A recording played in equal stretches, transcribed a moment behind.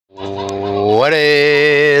What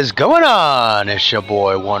is going on? It's your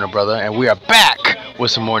boy Warner Brother, and we are back with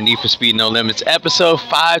some more Need for Speed No Limits, episode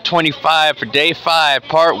 525 for day 5,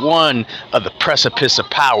 part 1 of the Precipice of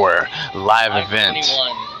Power live event.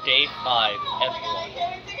 521, day 5,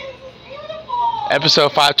 F1.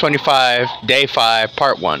 Episode 525, day 5,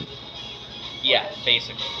 part 1. Yeah,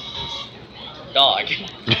 basically. Dog.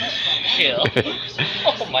 Chill.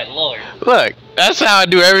 Oh my lord. Look, that's how I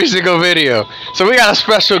do every single video. So we got a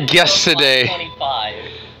special guest today.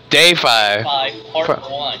 525. Day 5 part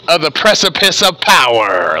 1. of the Precipice of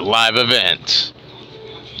Power live event.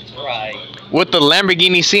 Right. With the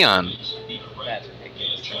Lamborghini Sion. That's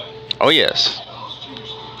ridiculous. Oh yes.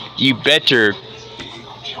 You bet your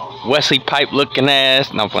Wesley Pipe looking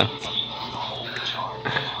ass. No fun.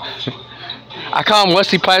 I call him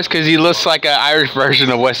Wesley Pipes because he looks like an Irish version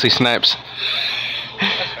of Wesley Snipes.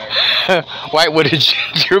 White with a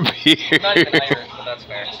ginger beard. Not even Irish, but that's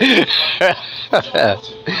fair. You know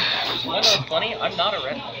what's funny? I'm not a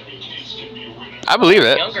redhead. I believe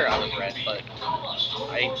it. Younger, I was red, but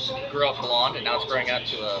I grew up blonde and now it's growing out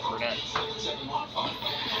to a brunette.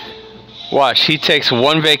 Watch, he takes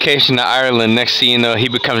one vacation to Ireland. Next thing you know, he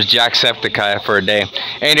becomes Jacksepticeye for a day.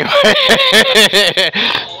 Anyway.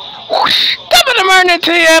 Top of the morning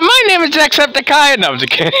to you. My name is Jacksepticeye. No, I'm just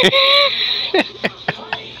kidding.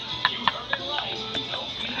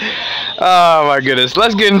 Oh my goodness.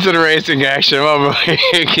 Let's get into the racing action. I'm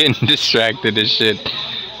getting distracted and shit.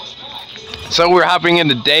 So we're hopping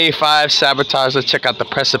into day 5 sabotage. Let's check out the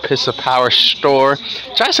Precipice of Power store.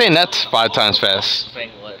 Try saying that 5 times fast.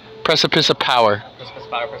 Saying what? Precipice of Power. Precipice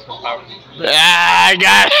power, Precipice power. Ah, I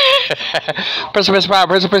got it. Precipice Power,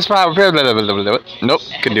 Precipice Power. Nope,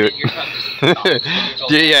 couldn't do it.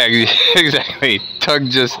 Yeah, exactly. Tongue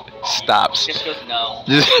just stops. Just goes no.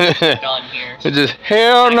 Just Done here. just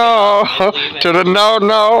hell no to the no,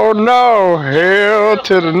 no, no, hell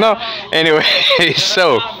to the no. Anyway,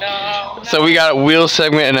 so we got a wheel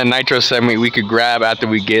segment and a nitro segment we could grab after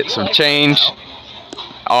we get some change.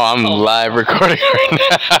 Oh, I'm live recording right now.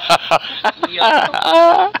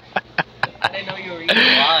 I didn't know you were even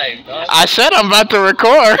live, dog. I said I'm about to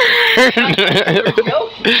record.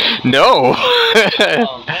 No. Oh, man.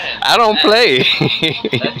 I don't play.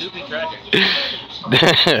 That do be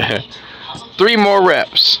tragic. 3 more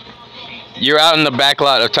reps. You're out in the back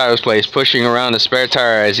lot of Tyler's place, pushing around the spare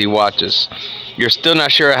tire as he watches. You're still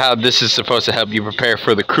not sure how this is supposed to help you prepare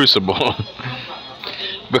for the crucible.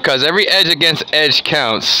 Because every edge against edge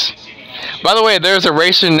counts. By the way, there's a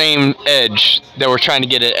racer named Edge that we're trying to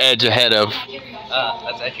get an edge ahead of.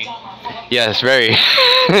 That's edgy. Yes, very.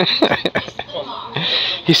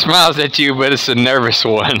 He smiles at you, but it's a nervous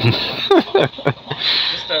one.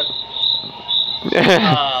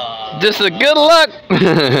 Just a good luck.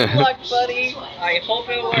 Good luck, buddy. I hope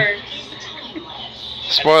it works.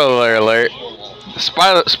 Spoiler alert.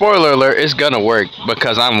 Spoiler alert, it's gonna work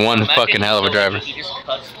because I'm one fucking hell of a driver. He just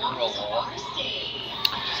cuts through a wall.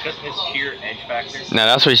 Just because of his sheer edge factor. Now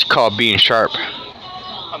that's what you call being sharp.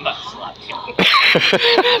 I'm not slapping you.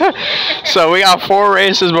 So we got 4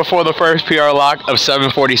 races before the first PR lock of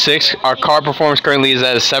 7:46. Our car performance currently is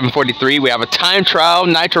at a 7:43. We have a time trial,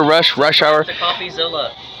 Nitro Rush, Rush Hour. To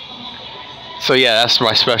CoffeeZilla. So yeah, that's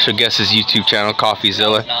my special guest's YouTube channel,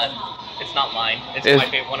 CoffeeZilla. It's not mine. It's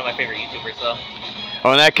one of my favorite YouTubers, though.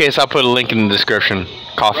 Oh, in that case, I'll put a link in the description.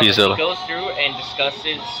 CoffeeZilla. He goes through and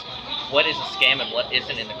discusses what is a scam and what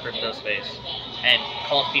isn't in the crypto space, and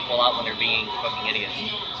calls people out when they're being fucking idiots.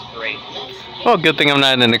 It's great. Well, good thing I'm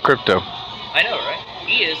not into crypto. I know, right?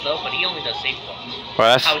 He is though, but he only does safe ones. Well,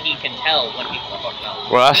 that's how he can tell when people are fucking up.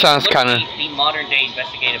 Well, that sounds kind of the modern day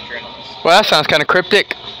investigative journalist. Well, that sounds kind of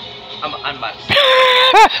cryptic. I'm about to say.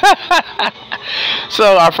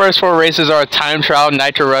 So our first 4 races are a time trial,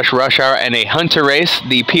 Nitro Rush, Rush Hour, and a Hunter race.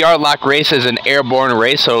 The PR Lock race is an airborne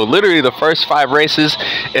race, so literally the first 5 races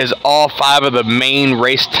is all 5 of the main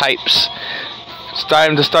race types. It's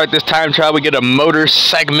time to start this time trial. We get a motor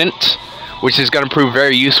segment, which is going to prove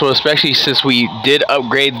very useful, especially since we did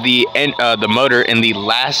upgrade the motor in the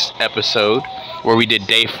last episode, where we did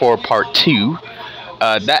day 4, part 2.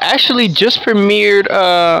 That actually just premiered,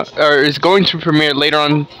 or is going to premiere later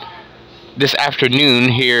on this afternoon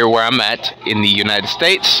here where I'm at in the United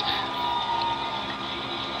States.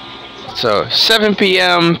 So 7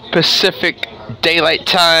 p.m. Pacific Daylight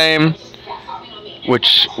Time,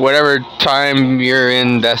 which whatever time you're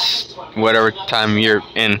in, that's whatever time you're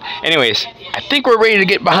in. Anyways, I think we're ready to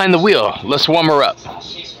get behind the wheel. Let's warm her up.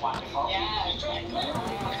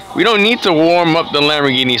 We don't need to warm up the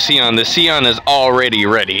Lamborghini Sion. The Sion is already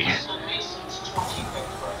ready.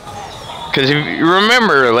 Because if you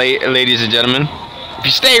remember, ladies and gentlemen, If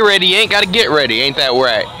you stay ready, you ain't gotta get ready. Ain't that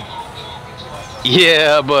right?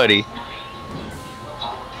 Yeah, buddy.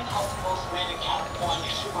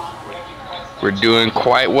 We're doing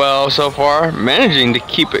quite well so far, managing to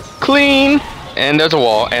keep it clean. And there's a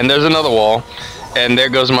wall, and there's another wall, and there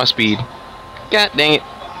goes my speed. God dang it.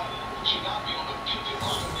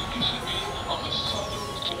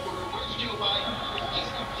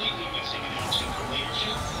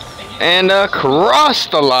 And across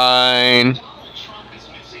the line.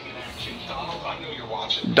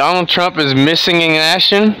 Donald Trump is missing in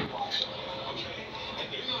action.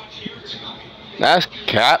 That's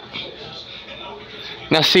cap.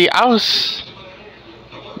 Now see,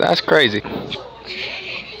 that's crazy.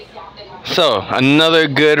 So, another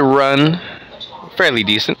good run. Fairly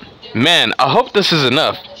decent. Man, I hope this is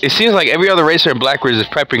enough. It seems like every other racer in Black Ridge is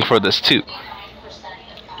prepping for this too.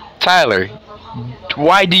 Tyler,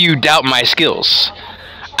 why do you doubt my skills?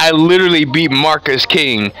 I literally beat Marcus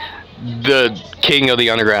King, the king of the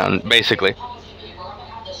underground, basically.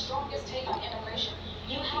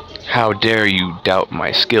 How dare you doubt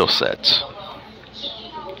my skill sets?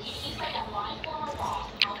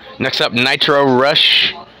 Next up, Nitro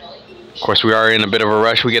Rush. Of course, we are in a bit of a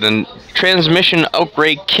rush. We get a transmission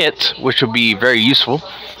upgrade kit, which will be very useful.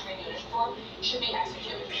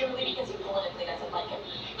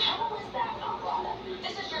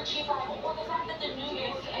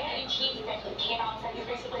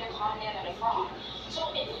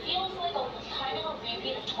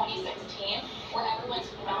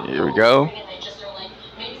 Here we go.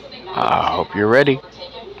 I hope you're ready.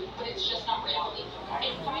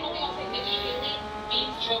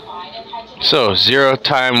 So, 0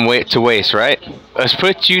 time to waste, right? Let's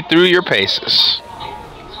put you through your paces.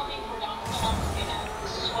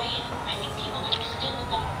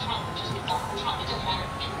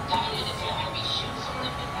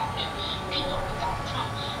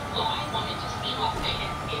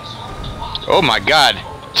 Oh my god,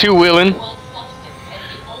 2-wheeling.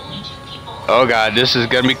 Oh god, this is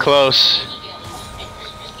gonna be close.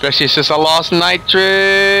 Especially since I lost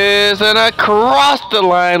nitrous and I crossed the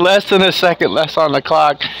line. Less than a second left on the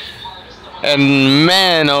clock. And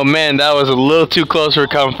man, oh man, that was a little too close for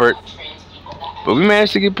comfort. But we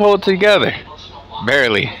managed to get pulled together.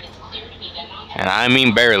 Barely. And I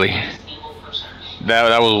mean barely.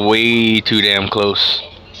 That was way too damn close.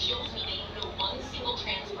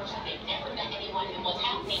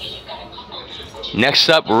 Next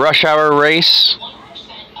up, Rush Hour Race.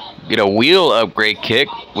 Get a wheel upgrade kick,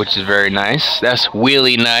 which is very nice. That's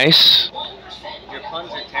wheelie nice. Your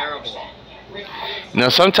puns are terrible. You know,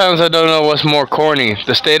 sometimes I don't know what's more corny,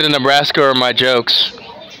 the state of Nebraska or my jokes.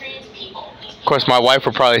 Of course, my wife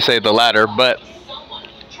would probably say the latter, but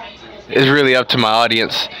it's really up to my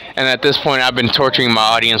audience. And at this point, I've been torturing my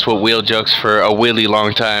audience with wheel jokes for a really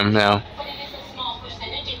long time now.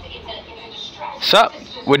 Sup?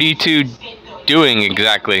 What are you two doing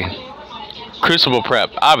exactly? Crucible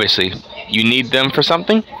prep, obviously. You need them for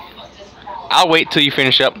something? I'll wait till you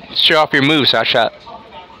finish up. Show off your moves, Hotshot.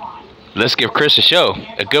 Let's give Chris a show.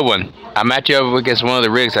 A good one. I match you up against one of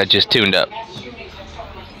the rigs I just tuned up.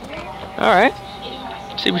 Alright.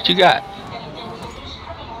 See what you got.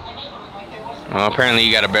 Well, apparently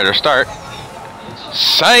you got a better start.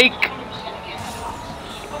 Psych!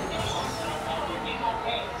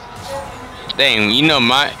 Dang, you know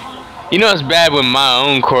it's bad when my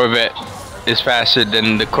own Corvette is faster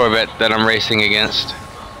than the Corvette that I'm racing against.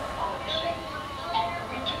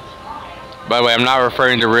 By the way, I'm not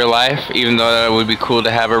referring to real life, even though it would be cool to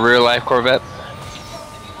have a real life Corvette.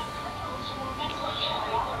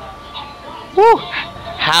 Woo!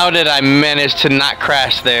 How did I manage to not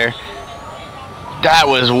crash there? That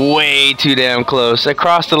was way too damn close.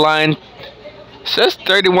 Across the line, it says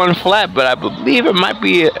 31 flat, but I believe it might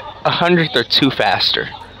be a 100th or 2 faster.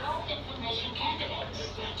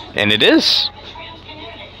 And it is.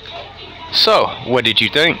 So, what did you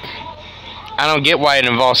think? I don't get why it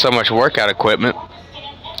involves so much workout equipment.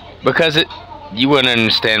 Because you wouldn't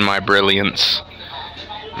understand my brilliance.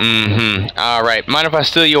 Alright, mind if I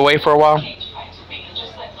steal you away for a while?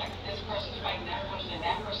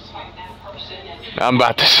 I'm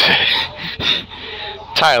about to say.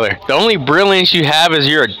 Tyler, the only brilliance you have is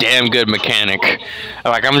you're a damn good mechanic.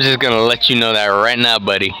 Like, I'm just gonna let you know that right now,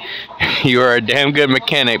 buddy. You are a damn good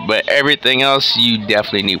mechanic, but everything else, you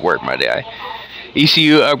definitely need work, my guy.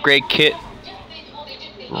 ECU upgrade kit,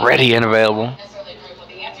 ready and available.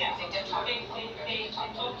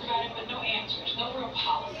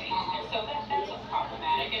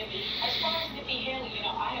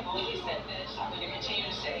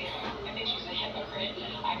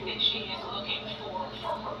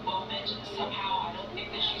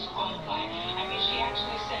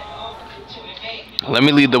 Let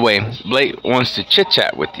me lead the way. Blake wants to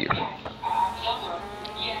chit-chat with you.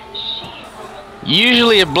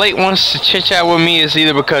 Usually if Blake wants to chit-chat with me, it's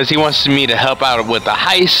either because he wants me to help out with a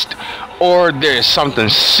heist, or there's something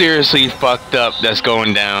seriously fucked up that's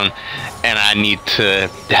going down and I need to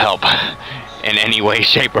help in any way,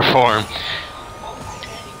 shape, or form.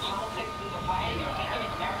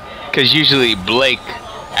 Because usually Blake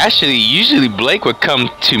would come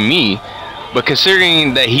to me, but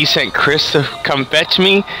considering that he sent Chris to come fetch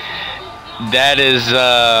me, that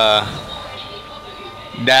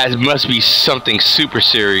must be something super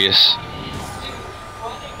serious.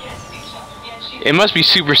 It must be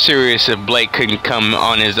super serious if Blake couldn't come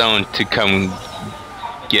on his own to come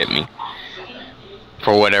get me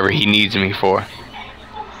for whatever he needs me for.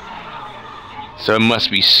 So it must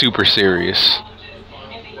be super serious.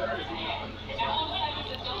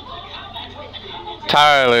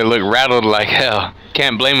 Tyler looked rattled like hell.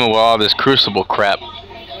 Can't blame him with all this crucible crap.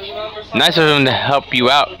 Nice of him to help you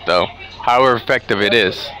out, though, however effective it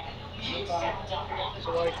is.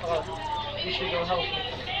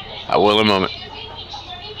 I will in a moment.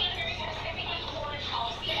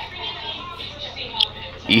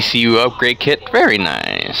 ECU upgrade kit, very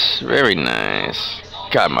nice, very nice.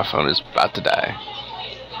 God, my phone is about to die.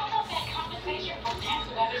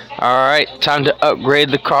 Alright, time to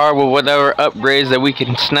upgrade the car with whatever upgrades that we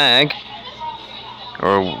can snag.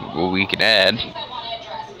 Or we can add.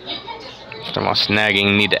 Talking about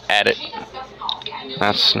snagging, need to add it.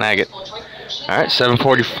 Not snag it. Alright,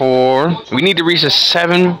 744. We need to reach a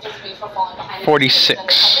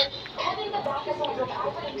 746.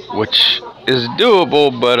 Which is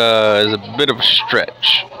doable, but is a bit of a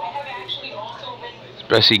stretch.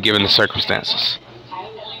 Especially given the circumstances.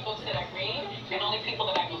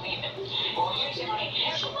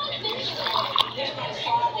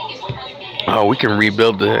 Oh, we can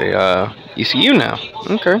rebuild the ECU now.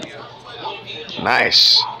 Okay.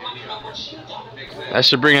 Nice. That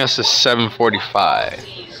should bring us to 745.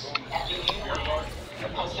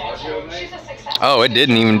 Oh, it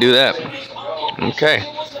didn't even do that. Okay.